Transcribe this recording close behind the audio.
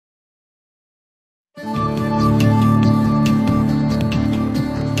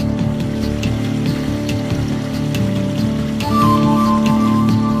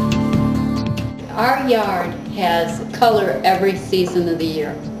yard has color every season of the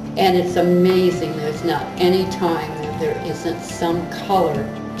year, and it's amazing. There's not any time that there isn't some color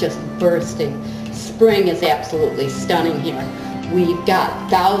just bursting. Spring is absolutely stunning here. We've got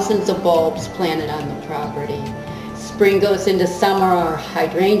thousands of bulbs planted on the property. Spring goes into summer, our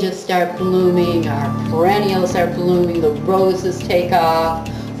hydrangeas start blooming, our perennials are blooming, the roses take off.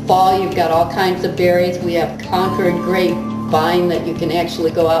 Fall, you've got all kinds of berries. We have Concord grapevine that you can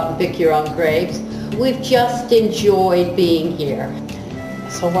actually go out and pick your own grapes. We've just enjoyed being here.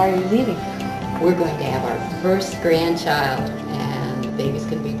 So why are you leaving? We're going to have our first grandchild, and the baby's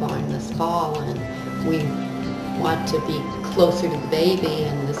going to be born this fall, and we want to be closer to the baby,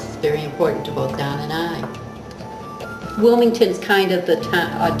 and this is very important to both Don and I. Wilmington's kind of a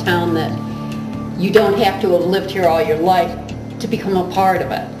town that you don't have to have lived here all your life to become a part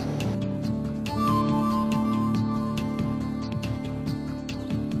of it.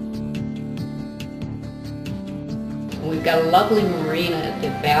 We've got a lovely marina at the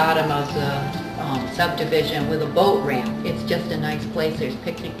bottom of the subdivision with a boat ramp. It's just a nice place. There's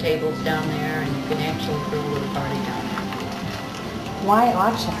picnic tables down there, and you can actually throw a little party down there. Why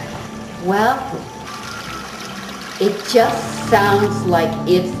auction? Well, it just sounds like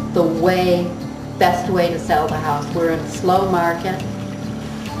it's the best way to sell the house. We're in a slow market.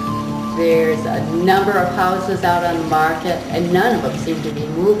 There's a number of houses out on the market, and none of them seem to be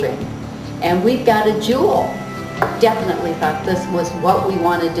moving. And we've got a jewel. Definitely thought this was what we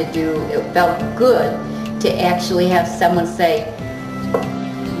wanted to do. It felt good to actually have someone say,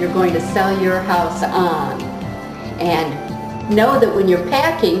 you're going to sell your house on. And know that when you're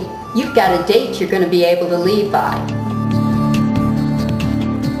packing, you've got a date you're going to be able to leave by.